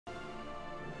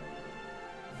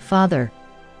Father.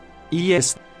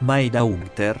 Yes, my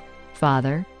daughter.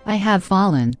 Father, I have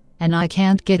fallen, and I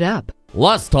can't get up.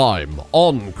 Last time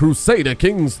on Crusader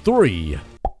Kings 3.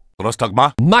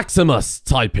 Maximus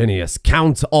Typinius,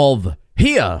 Count of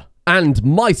Here and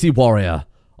Mighty Warrior,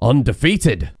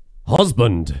 undefeated,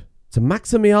 husband to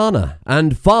Maximiana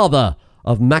and father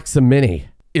of Maximini,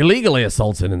 illegally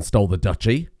assaulted and stole the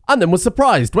duchy, and then was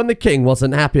surprised when the king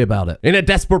wasn't happy about it. In a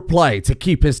desperate play to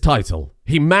keep his title,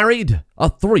 he married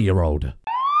a 3-year-old.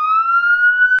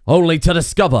 Only to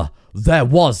discover there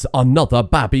was another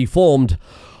babby formed.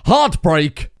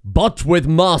 Heartbreak, but with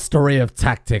mastery of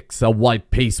tactics, a white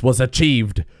peace was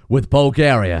achieved with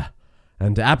Bulgaria,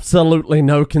 and absolutely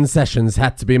no concessions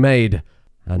had to be made,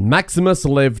 and Maximus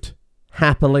lived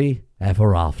happily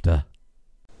ever after.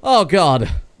 Oh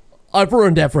god, I've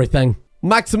ruined everything.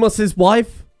 Maximus's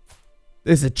wife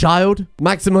is a child.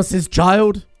 Maximus's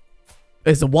child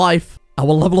is a wife. Our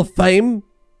level of fame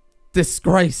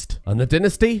disgraced. And the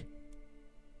dynasty?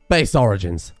 Base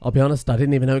origins. I'll be honest, I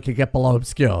didn't even know it could get below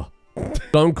obscure.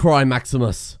 Don't cry,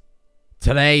 Maximus.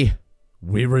 Today,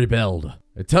 we rebuild.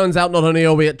 It turns out not only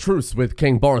are we at truce with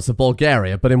King Boris of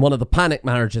Bulgaria, but in one of the panic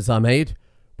marriages I made,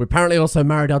 we apparently also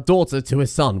married our daughter to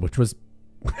his son, which was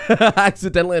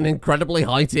accidentally an incredibly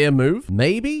high-tier move.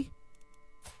 Maybe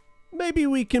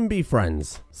we can be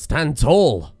friends. Stand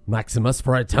tall, Maximus,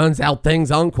 for it turns out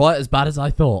things aren't quite as bad as I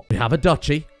thought. We have a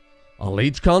duchy, our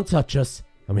liege can't touch us,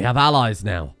 and we have allies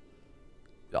now.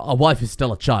 Our wife is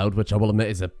still a child, which I will admit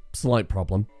is a slight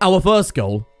problem. Our first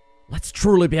goal, let's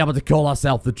truly be able to call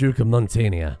ourselves the Duke of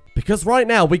Montania. Because right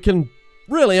now, we can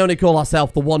really only call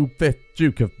ourselves the 1/5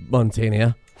 Duke of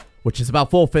Montania, which is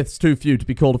about 4/5 too few to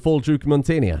be called a full Duke of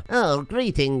Montania. Oh,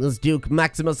 greetings, Duke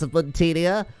Maximus of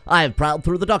Montania. I have prowled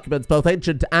through the documents, both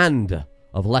ancient and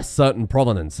of less certain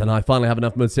provenance, and I finally have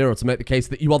enough material to make the case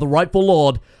that you are the rightful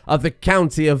lord of the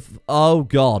county of... Oh,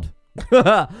 God.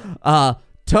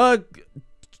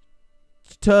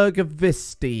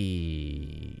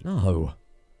 Turgavisti. No.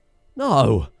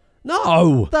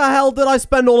 The hell did I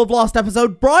spend all of last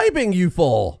episode bribing you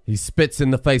for? He spits in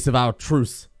the face of our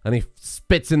truce, and he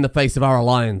spits in the face of our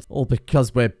alliance, all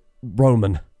because we're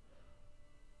Roman.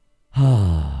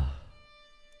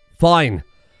 Fine.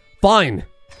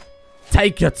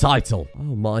 Take a title.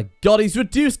 Oh my god, he's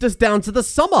reduced us down to the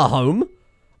summer home.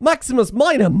 Maximus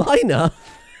Minor.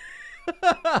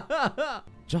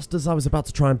 Just as I was about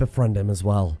to try and befriend him as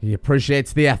well. He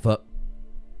appreciates the effort.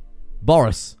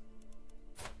 Boris?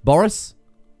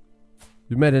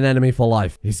 You've made an enemy for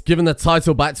life. He's given the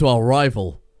title back to our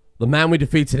rival. The man we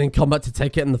defeated in combat to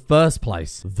take it in the first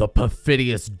place. The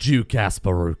perfidious Duke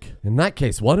Asparuk. In that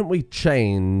case, why don't we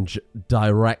change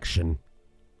direction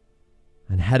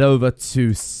and head over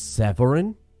to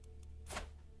Severin?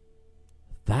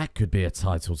 That could be a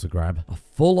title to grab. A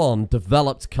full-on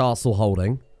developed castle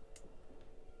holding.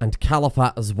 And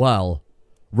Caliphate as well,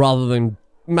 rather than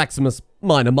Maximus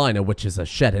Minor, which is a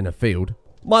shed in a field.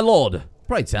 My lord,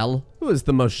 pray tell, who is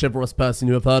the most chivalrous person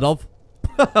you have heard of?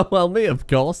 Well, me, of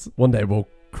course. One day we'll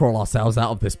crawl ourselves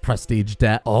out of this prestige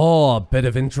debt. Oh, a bit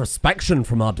of introspection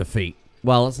from our defeat.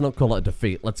 Well, let's not call it a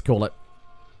defeat. Let's call it,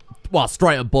 well,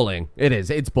 straight up bullying. It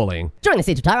is. It's bullying. During the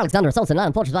siege of Tyre, Alexander assaulted an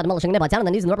island fortress by demolishing a nearby town and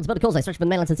then using the robbers' built causeway stretched from the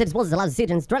mainland and cities walls allows the siege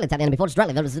and directly attack the enemy fortress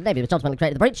directly. There was a navy which ultimately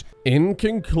created the breach. In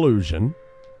conclusion,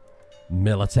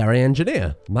 military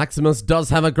engineer. Maximus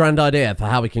does have a grand idea for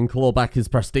how he can claw back his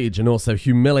prestige and also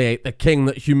humiliate the king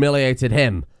that humiliated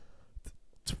him.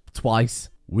 Twice.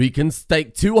 We can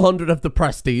stake 200 of the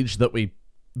prestige that we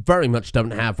very much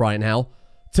don't have right now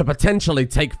to potentially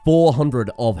take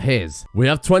 400 of his. We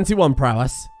have 21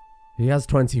 prowess. He has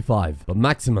 25. But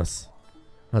Maximus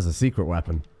has a secret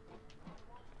weapon.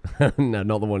 No,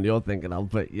 not the one you're thinking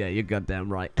of, but yeah, you're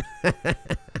goddamn right.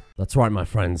 That's right, my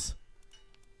friends.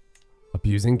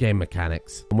 Abusing game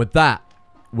mechanics. And with that,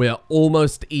 we're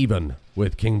almost even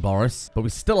with King Boris, but we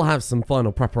still have some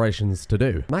final preparations to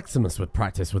do. Maximus would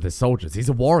practice with his soldiers. He's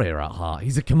a warrior at heart.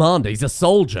 He's a commander. He's a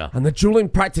soldier. And the dueling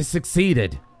practice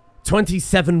succeeded.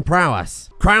 27 prowess.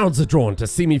 Crowds are drawn to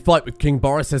see me fight with King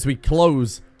Boris as we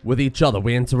close with each other.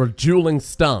 We enter a dueling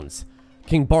stance.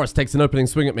 King Boris takes an opening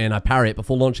swing at me and I parry it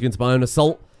before launching into my own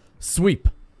assault. Sweep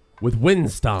with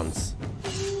wind stance.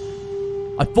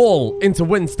 I fall into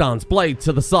wind stance, blade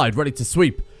to the side, ready to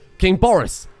sweep. King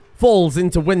Boris falls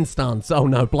into wind stance. Oh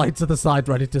no, blade to the side,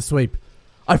 ready to sweep.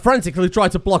 I frantically try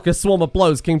to block a swarm of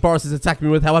blows King Boris is attacking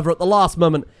me with. However, at the last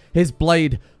moment, his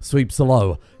blade sweeps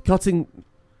low, cutting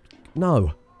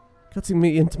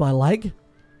me into my leg.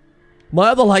 My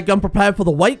other leg, unprepared for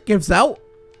the weight, gives out.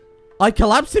 I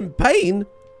collapse in pain.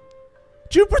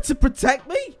 Jupiter, protect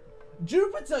me!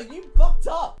 Jupiter, you fucked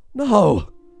up! No.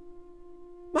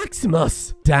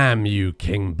 Maximus! Damn you,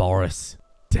 King Boris.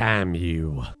 Damn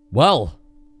you. Well,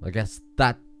 I guess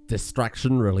that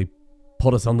distraction really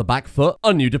put us on the back foot.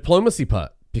 A new diplomacy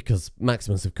perk, because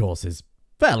Maximus, of course, is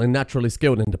fairly naturally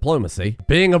skilled in diplomacy.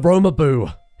 Being a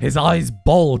Rhomaioi, his eyes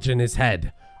bulge in his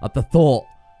head at the thought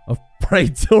of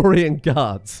Praetorian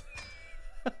guards.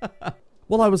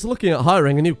 Well, I was looking at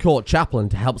hiring a new court chaplain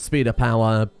to help speed up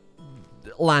our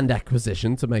land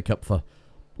acquisition to make up for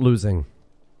losing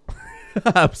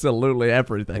absolutely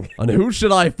everything. And who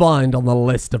should I find on the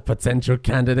list of potential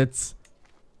candidates?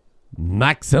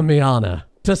 Maximiana.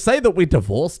 To say that we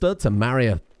divorced her to marry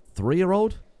a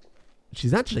 3-year-old?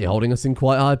 She's actually holding us in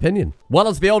quite high opinion. Well,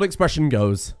 as the old expression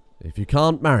goes, if you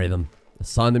can't marry them,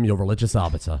 assign them your religious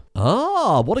arbiter.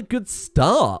 Ah, what a good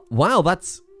start. Wow,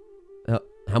 that's...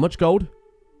 how much gold?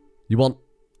 You want...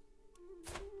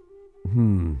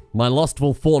 My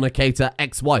lustful fornicator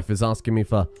ex-wife is asking me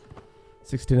for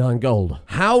 69 gold.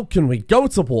 How can we go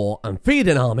to war and feed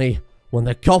an army when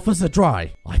the coffers are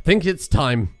dry? I think it's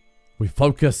time we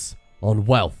focus on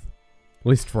wealth. At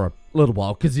least for a little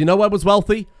while, because you know I was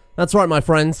wealthy? That's right, my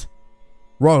friends.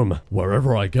 Rome,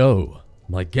 wherever I go,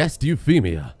 my guest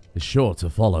Euphemia is sure to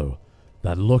follow.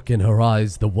 That look in her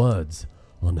eyes, the words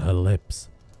on her lips.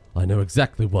 I know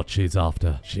exactly what she's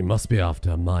after. She must be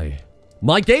after my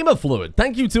gamer fluid.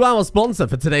 Thank you to our sponsor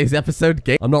for today's episode.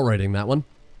 I'm not rating that one.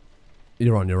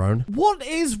 You're on your own. What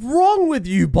is wrong with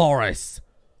you, Boris?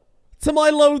 To my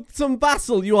loathsome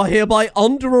vassal, you are hereby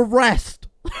under arrest.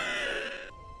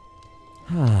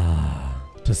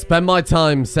 To spend my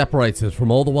time separated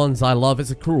from all the ones I love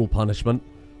is a cruel punishment.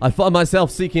 I find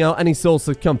myself seeking out any source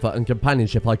of comfort and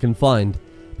companionship I can find,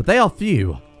 but they are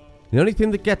few. The only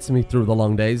thing that gets me through the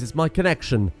long days is my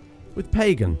connection with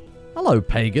Pagan. Hello,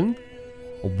 Pagan.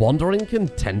 A wandering,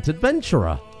 content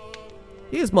adventurer.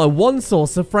 He is my one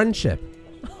source of friendship.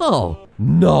 Oh,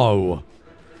 no.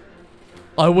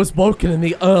 I was woken in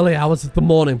the early hours of the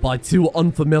morning by 2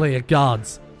 unfamiliar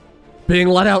guards. Being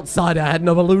led outside, I had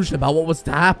no illusion about what was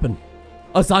to happen.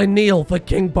 As I kneel for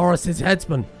King Boris's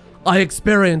headsman, I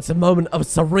experience a moment of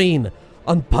serene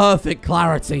and perfect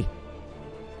clarity.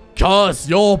 Curse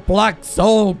your black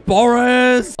soul,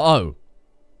 Boris! Oh,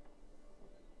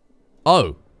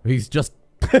 he's just...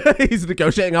 he's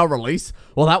negotiating our release?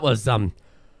 Well, that was,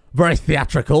 very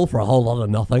theatrical for a whole lot of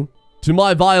nothing. To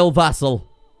my vile vassal,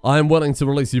 I am willing to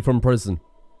release you from prison,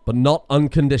 but not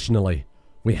unconditionally.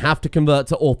 We have to convert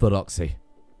to orthodoxy.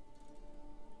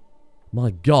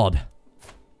 My God.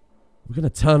 We're going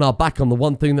to turn our back on the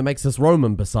one thing that makes us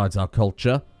Roman besides our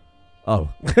culture. Oh.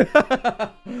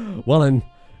 Well, in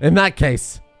that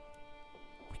case,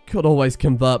 we could always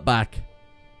convert back.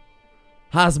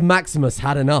 Has Maximus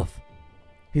had enough?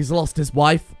 He's lost his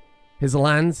wife, his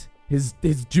lands, his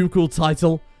ducal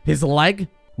title, his leg.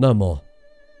 No more.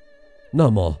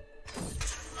 No more.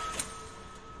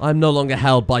 I'm no longer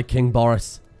held by King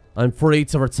Boris. I'm free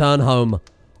to return home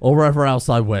or wherever else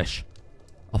I wish.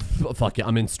 Oh, fuck it,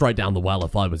 I'm in straight down the well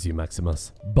if I was you,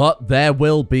 Maximus. But there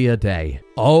will be a day.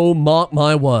 Oh, mark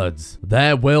my words.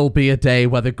 There will be a day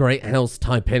where the great house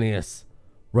Typinius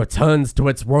returns to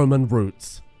its Roman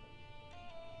roots.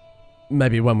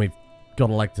 Maybe when we've got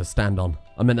a leg to stand on.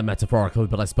 I meant it metaphorically,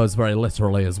 but I suppose very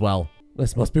literally as well.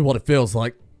 This must be what it feels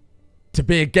like to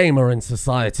be a gamer in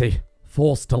society.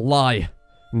 Forced to lie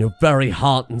in your very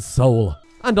heart and soul.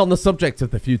 And on the subject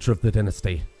of the future of the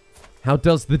dynasty, how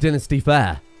does the dynasty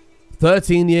fare?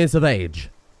 13 years of age,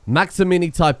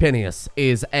 Maximini Typinius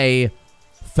is a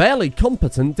fairly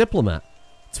competent diplomat.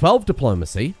 12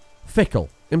 diplomacy, fickle,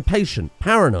 impatient,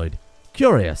 paranoid,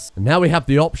 curious. And now we have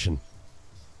the option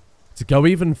to go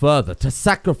even further, to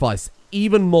sacrifice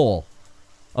even more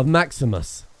of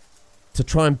Maximus to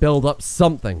try and build up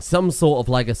something, some sort of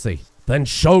legacy. Then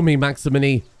show me,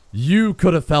 Maximini, you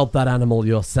could have felt that animal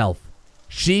yourself.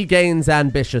 She gains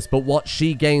ambitious, but what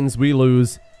she gains, we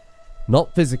lose.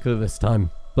 Not physically this time,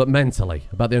 but mentally.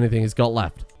 About the only thing he's got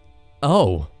left.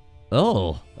 Oh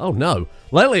no.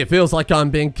 Lately it feels like I'm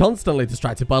being constantly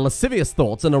distracted by lascivious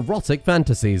thoughts and erotic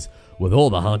fantasies with all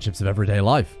the hardships of everyday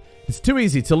life. It's too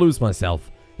easy to lose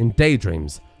myself in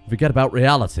daydreams, forget about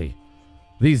reality.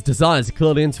 These desires are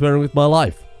clearly interfering with my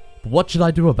life, but what should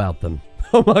I do about them?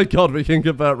 Oh my God, we can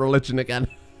convert religion again.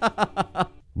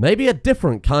 Maybe a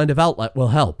different kind of outlet will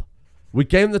help. We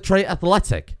gained the trait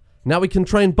athletic. Now we can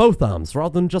train both arms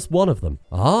rather than just one of them.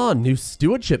 Ah, new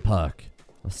stewardship perk.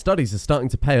 Our studies are starting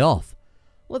to pay off.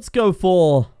 Let's go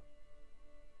for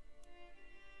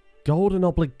golden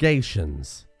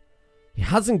obligations. He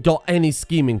hasn't got any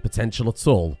scheming potential at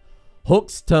all.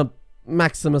 Hooks to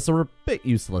Maximus are a bit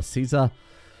useless. He's a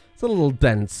little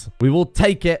dense. We will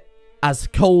take it as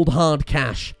cold hard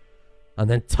cash and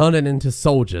then turn it into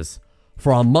soldiers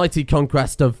for our mighty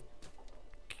conquest of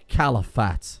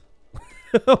Caliphate.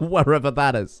 Wherever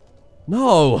that is.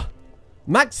 No!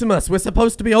 Maximus, we're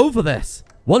supposed to be over this!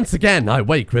 Once again, I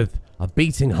wake with a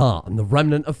beating heart and the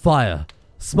remnant of fire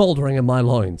smouldering in my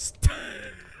loins.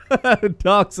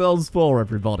 Dark Souls 4,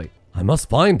 everybody. I must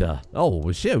find her. Oh,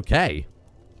 is she okay?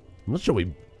 I'm not sure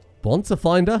we want to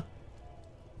find her.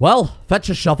 Well, fetch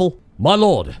a shovel. My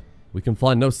lord, we can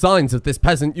find no signs of this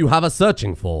peasant you have us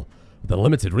searching for. With the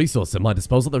limited resource at my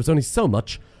disposal, there's only so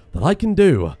much that I can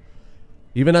do.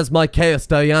 Even as my Chaos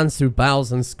Yansu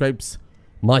bows and scrapes,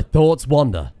 my thoughts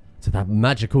wander to that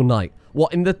magical night.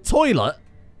 What, in the toilet?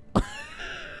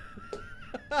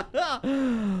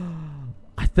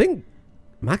 I think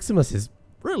Maximus is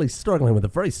really struggling with a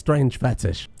very strange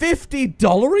fetish.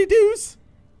 $50 dues?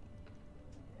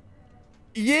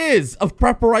 Years of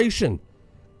preparation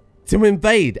to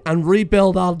invade and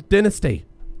rebuild our dynasty.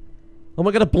 And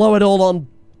we're going to blow it all on,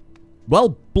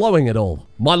 well, blowing it all.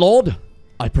 My lord,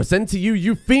 I present to you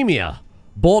Euphemia,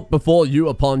 bought before you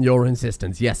upon your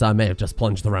insistence. Yes, I may have just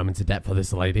plunged the realm into debt for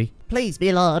this lady. Please,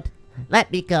 me lord,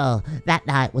 let me go. That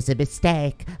night was a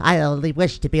mistake. I only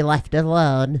wish to be left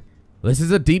alone. This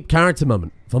is a deep character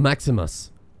moment for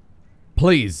Maximus.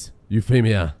 Please,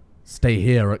 Euphemia, stay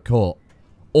here at court.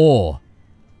 Or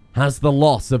has the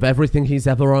loss of everything he's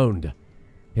ever owned,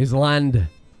 his land,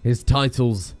 his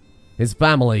titles, his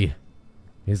family,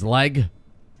 his leg,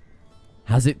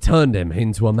 has it turned him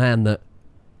into a man that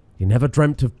he never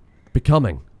dreamt of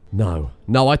becoming? No,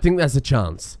 I think there's a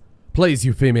chance. Please,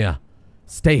 Euphemia,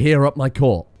 stay here at my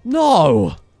court.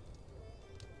 No!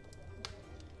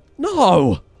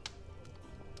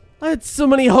 I had so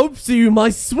many hopes for you,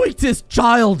 my sweetest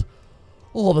child.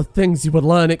 All the things you would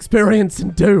learn, experience,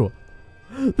 and do.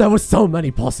 There were so many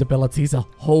possibilities, a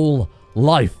whole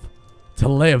life to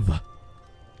live.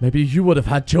 Maybe you would have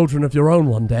had children of your own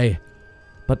one day.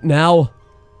 But now,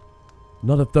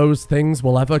 none of those things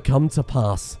will ever come to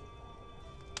pass.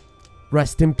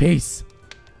 Rest in peace,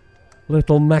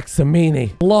 little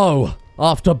Maximini. Blow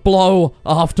after blow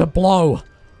after blow.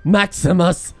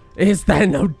 Maximus, is there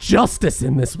no justice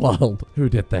in this world? Who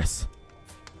did this?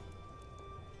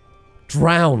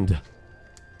 Drowned.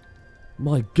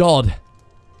 My God.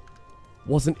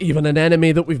 Wasn't even an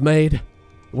enemy that we've made.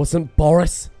 It wasn't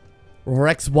Boris or her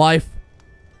ex-wife.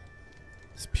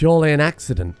 It's purely an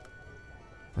accident.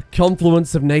 A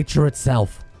confluence of nature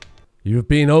itself. You've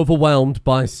been overwhelmed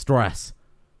by stress.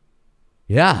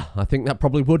 Yeah, I think that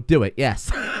probably would do it,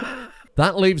 yes.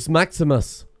 That leaves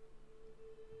Maximus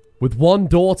with one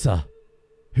daughter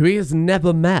who he has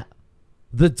never met.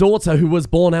 The daughter who was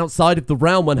born outside of the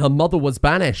realm when her mother was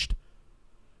banished.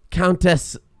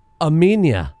 Countess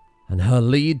Armenia. And her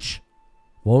liege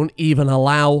won't even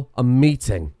allow a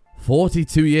meeting.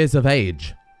 42 years of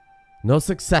age. No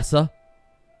successor.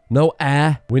 No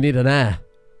heir. We need an heir.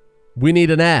 We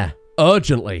need an heir.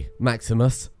 Urgently,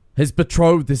 Maximus. His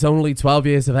betrothed is only 12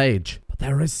 years of age. But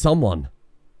there is someone.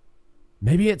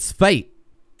 Maybe it's fate.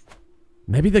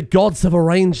 Maybe the gods have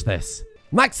arranged this.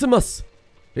 Maximus!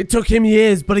 It took him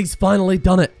years, but he's finally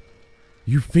done it.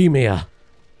 Euphemia.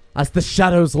 As the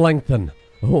shadows lengthen.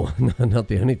 Oh, no, not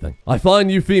the only thing. I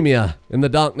find Euphemia in the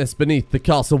darkness beneath the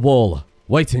castle wall,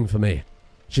 waiting for me.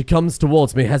 She comes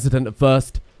towards me, hesitant at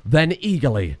first, then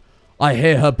eagerly. I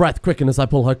hear her breath quicken as I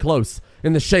pull her close.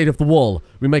 In the shade of the wall,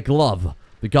 we make love,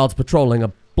 the guards patrolling,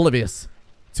 oblivious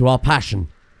to our passion.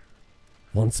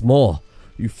 Once more,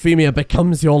 Euphemia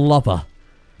becomes your lover.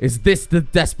 Is this the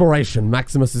desperation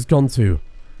Maximus has gone to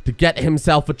get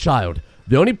himself a child?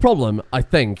 The only problem, I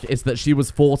think, is that she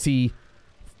was 40...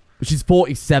 She's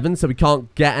 47, so we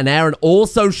can't get an heir, and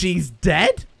also she's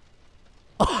dead?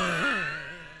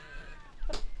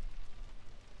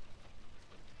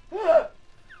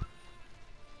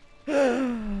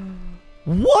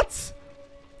 What?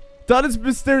 That is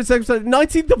mysterious episode.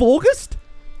 19th of August?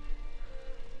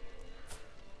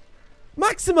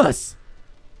 Maximus!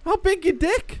 How big your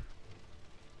dick?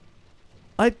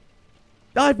 I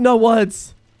have no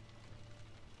words.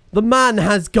 The man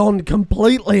has gone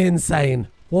completely insane.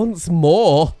 Once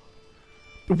more?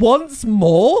 Once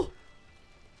more?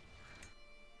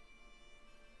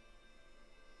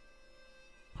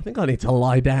 I think I need to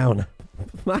lie down.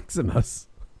 Maximus.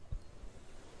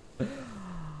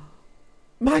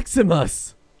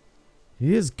 Maximus!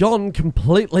 He has gone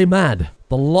completely mad.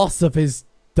 The loss of his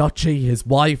duchy, his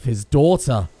wife, his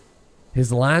daughter,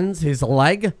 his lands, his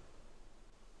leg.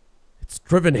 It's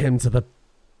driven him to the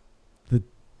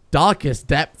darkest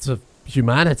depths of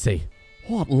humanity.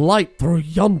 What light through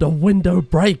yonder window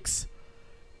breaks?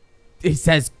 He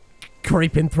says,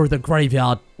 creeping through the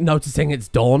graveyard, noticing it's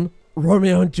dawn.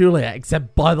 Romeo and Juliet,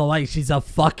 except, by the way, she's a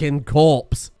fucking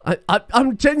corpse.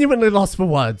 I'm genuinely lost for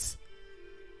words.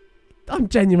 I'm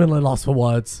genuinely lost for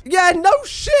words. Yeah, no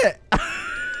shit!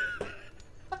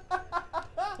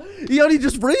 He only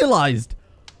just realised.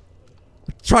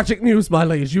 Tragic news, my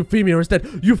liege. Euphemia is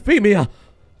dead. Euphemia!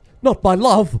 Not my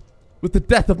love. With the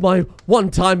death of my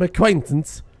one-time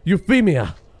acquaintance.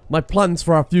 Euphemia. My plans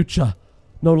for our future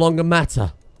no longer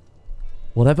matter.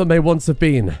 Whatever may once have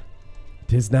been,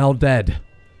 it is now dead.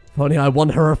 If only I won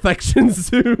her affection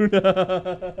soon.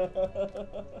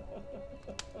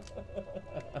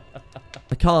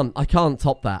 I can't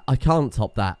top that. I can't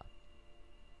top that.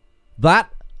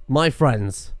 That, my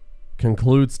friends,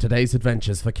 concludes today's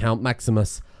adventures for Count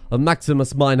Maximus of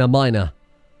Maximus Minor Minor.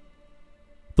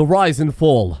 The rise and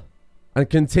fall, and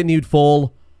continued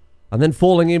fall, and then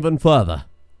falling even further.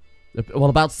 Well,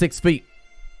 about 6 feet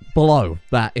below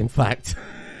that, in fact.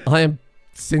 I am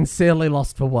sincerely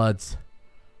lost for words.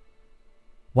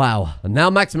 Wow, and now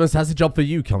Maximus has a job for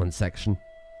you, comment section.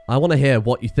 I want to hear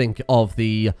what you think of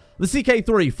the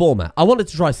CK3 format. I wanted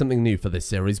to try something new for this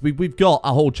series. We've got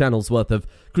a whole channel's worth of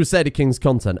Crusader Kings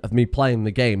content of me playing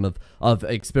the game, of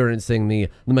experiencing the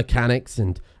mechanics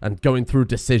and going through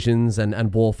decisions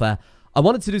and warfare. I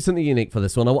wanted to do something unique for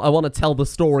this one. I want to tell the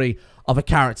story of a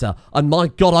character, and my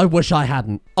god, I wish I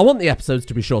hadn't. I want the episodes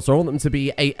to be short, so I want them to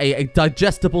be a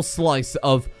digestible slice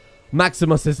of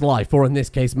Maximus's life, or in this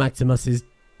case, Maximus's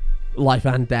life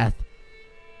and death.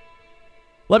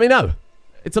 Let me know.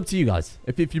 It's up to you guys.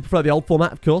 If you prefer the old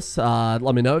format, of course,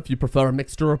 let me know. If you prefer a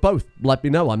mixture of both, let me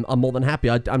know. I'm more than happy.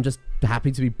 I'm just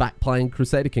happy to be back playing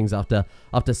Crusader Kings after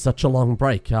such a long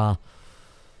break.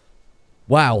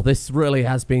 Wow, this really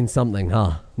has been something,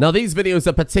 huh? Now, these videos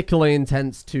are particularly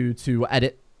intense to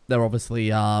edit. They're obviously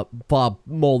far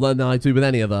more than I do with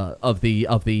any other of the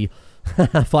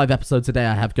 5 episodes a day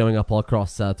I have going up all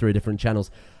across 3 different channels.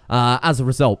 As a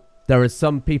result, there is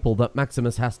some people that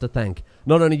Maximus has to thank.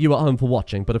 Not only you at home for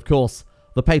watching, but of course,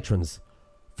 the patrons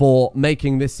for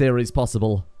making this series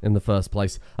possible in the first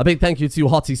place. A big thank you to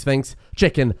Hottie Sphinx,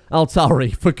 Chicken,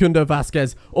 Altari, Facundo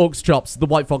Vasquez, Orcs Chops, The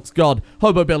White Fox God,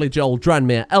 Hobo Billy Joel,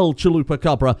 Dranmere, El Chalupa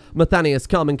Cabra, Mathanius,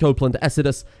 Carmen Copeland,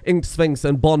 Essidus, Inked Sphinx,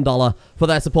 and Bondollar for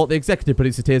their support. The executive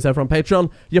producer tiers over on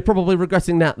Patreon. You're probably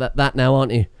regretting that now,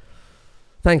 aren't you?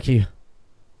 Thank you.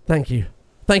 Thank you.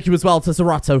 Thank you as well to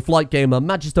Zerato, Flight Gamer,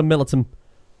 Magister Militum,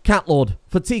 Catlord,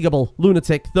 Fatigable,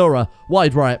 Lunatic, Thora,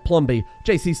 Wide Riot, Plumby,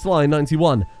 JC Sly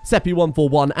 91, Seppi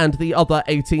 141, and the other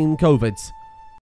 18 COVIDs.